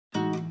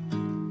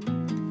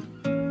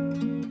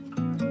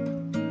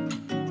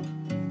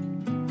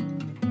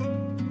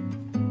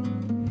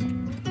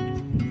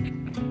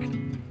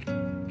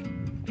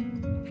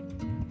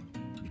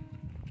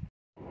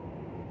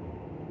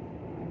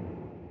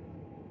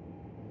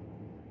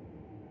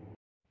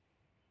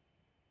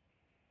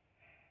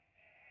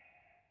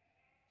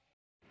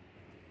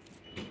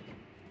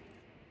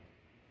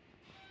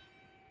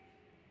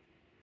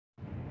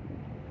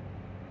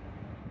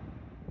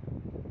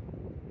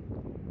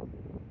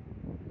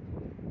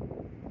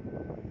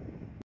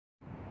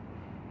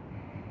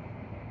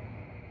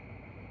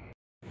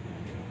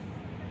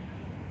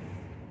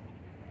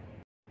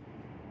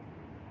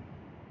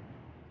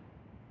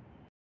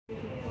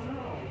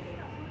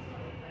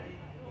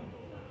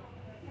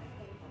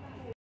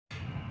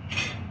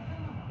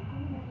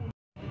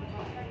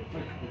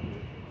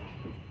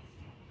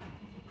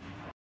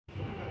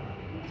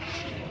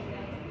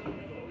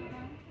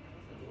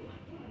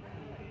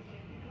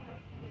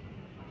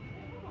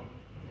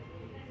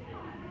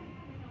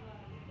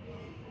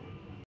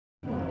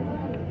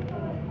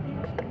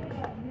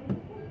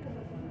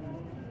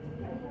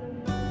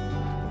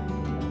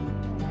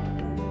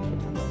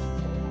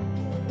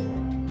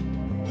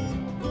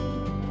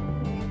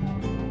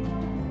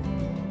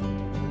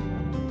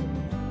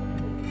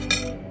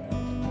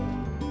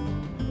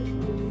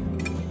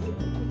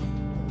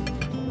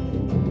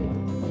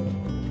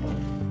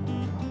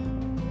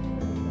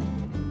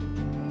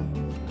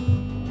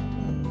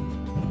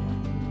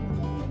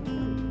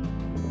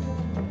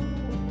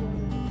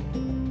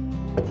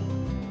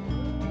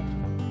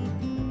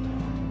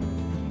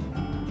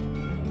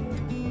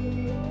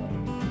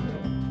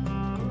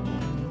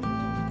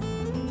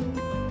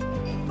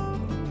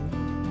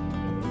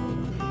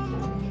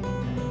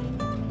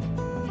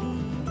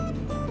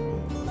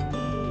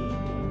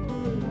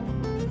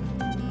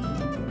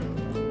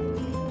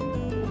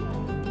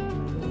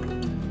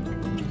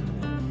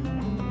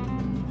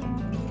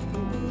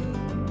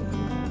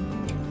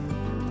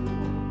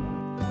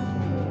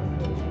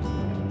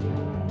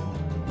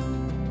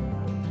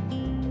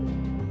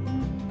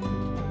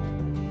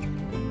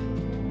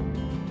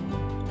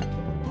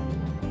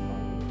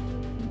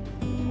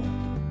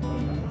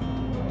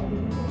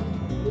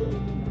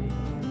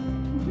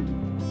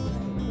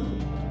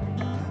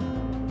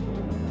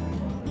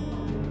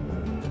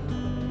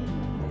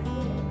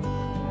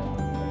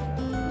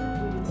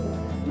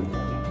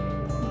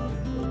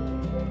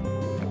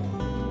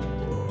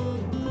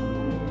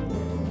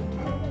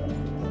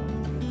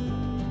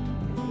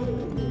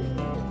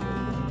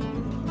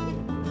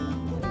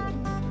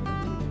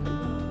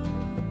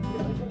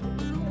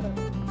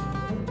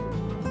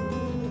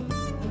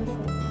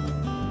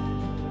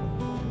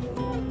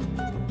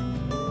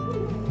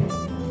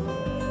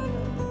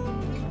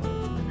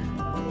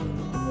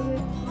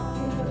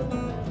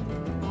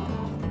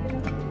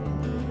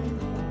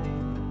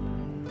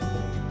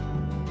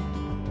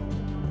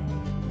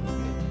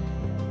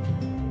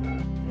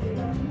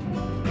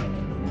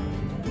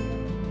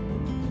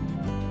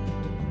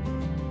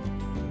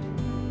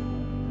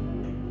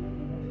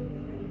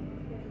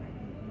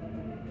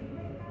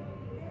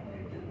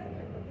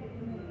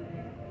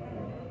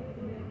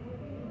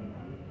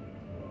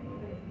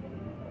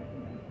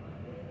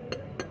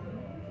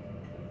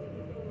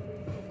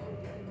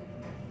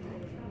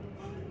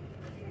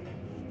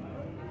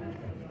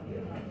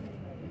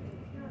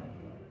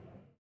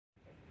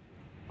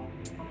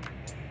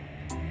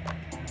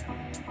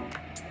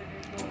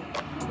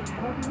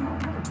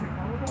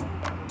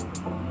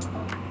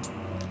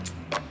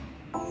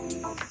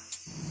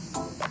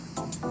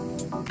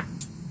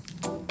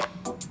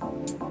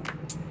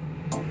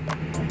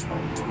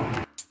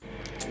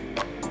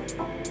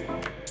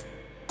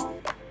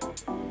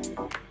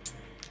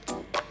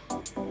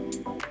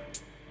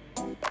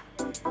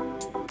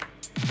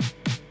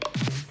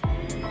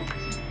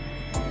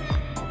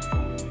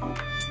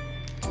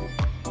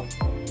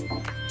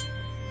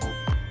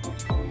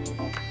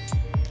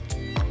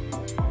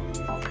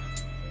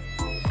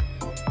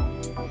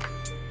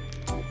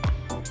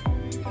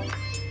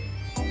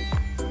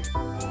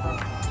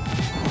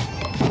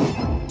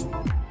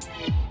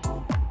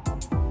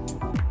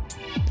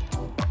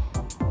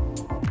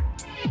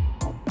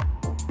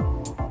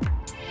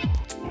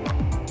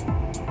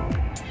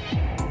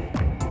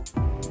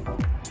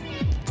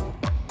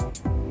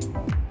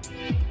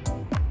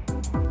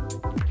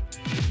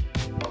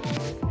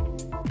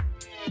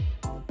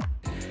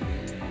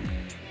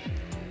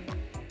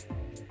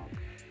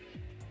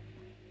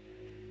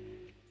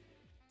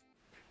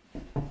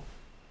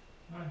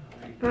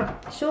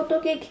あ、ショー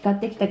トケーキ買っ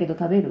てきたけど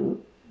食べ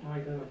る？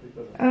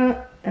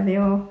あ、食べ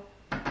よう。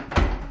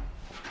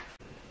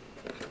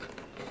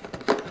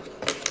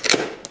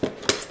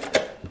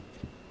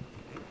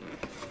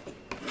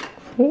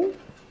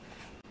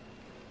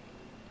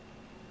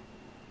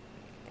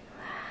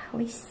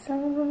美味しそ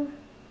う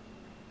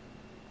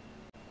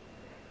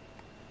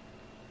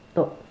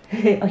と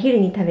お昼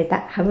に食べた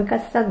ハムカ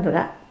ツサンド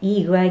が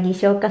いい具合に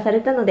消化され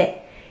たの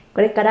で、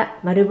これから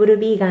マルブル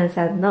ビーガン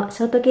さんの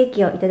ショートケー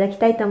キをいただき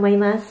たいと思い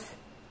ます。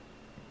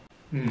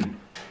うん、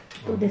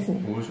そうです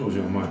ね。美味しい、美味しい、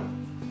うまい。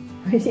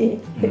美味しい。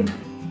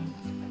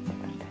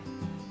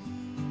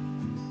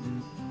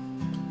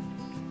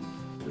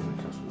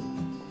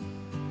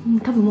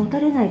多分もた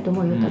れないと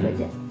思うよ、食べ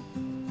て。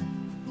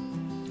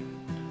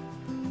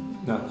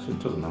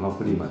ちょっと生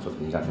クリームはちょっ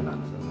と苦手なんだけど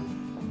ね、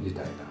自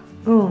体が。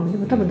うん、で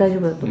も多分大丈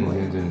夫だと思うよ。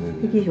全然。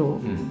いいでしょう。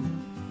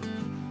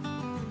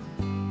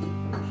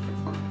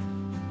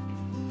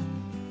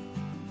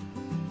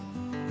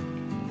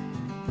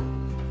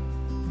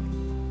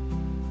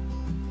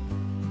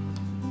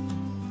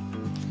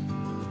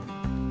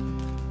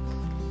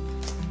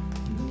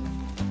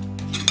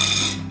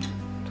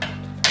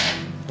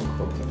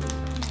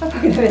パクパ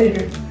ク食べれ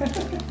る。よ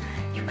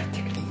かっ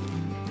た。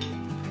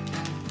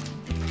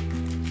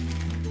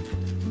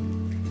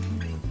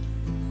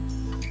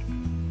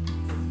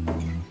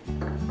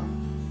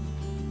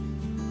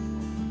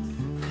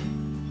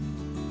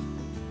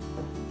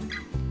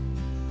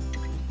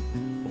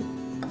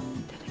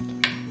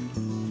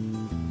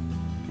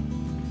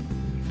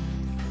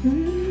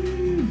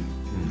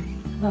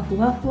ふ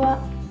わふわ。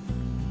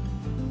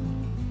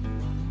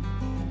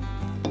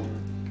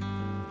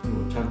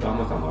ちゃんと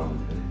甘さもある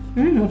ん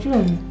だよね。もちろん。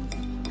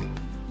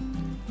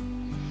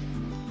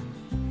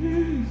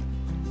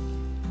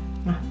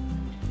あ、わ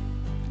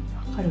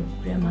かる。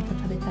これはまた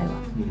食べたいわ。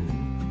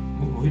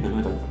お昼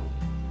何食べた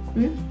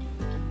の？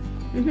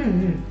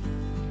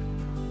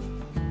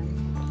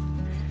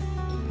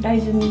大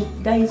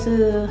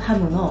豆ハ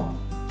ムの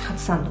カ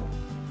ツサンド。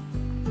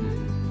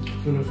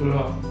それ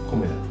は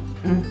米だ。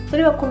そ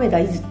れは米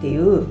大豆ってい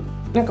う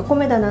なんか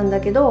米田なんだ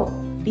けど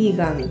ビー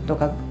ガンと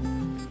か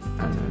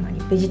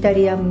ベジタ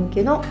リアン向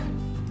けの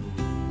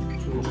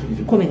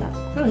米田。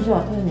そう、そ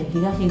れね、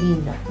東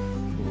銀座。で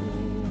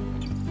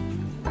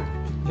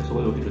そ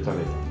こでお昼食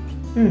べた。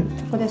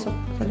そこでそ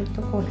れ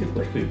とコーヒー。結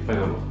構人いっぱい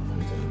なの。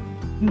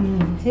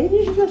平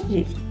日だ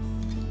し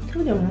そ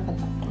うでもなかっ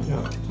た。じゃあ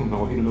そんな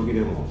お昼時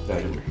でも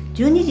大丈夫。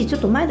12時ちょ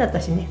っと前だった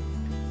しね。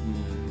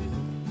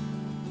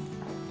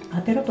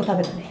ペロッと食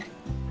べたね。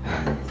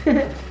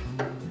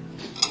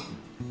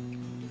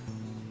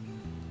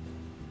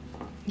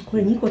こ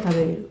れ2個食べ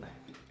れる。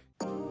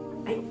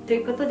はい、と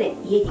いうことで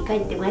家に帰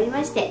ってまいり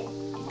まして、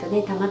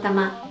たまた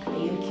ま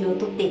有給を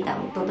取っていた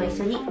夫と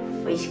一緒に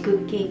美味し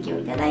くケーキを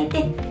いただい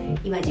て、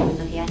今自分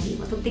の部屋に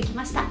戻ってき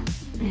ました。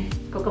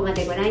ここま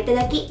でご覧いた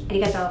だきあり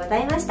がとうござ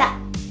いました。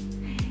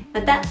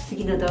また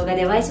次の動画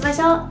でお会いしま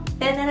しょう。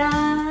さよな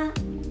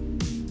ら。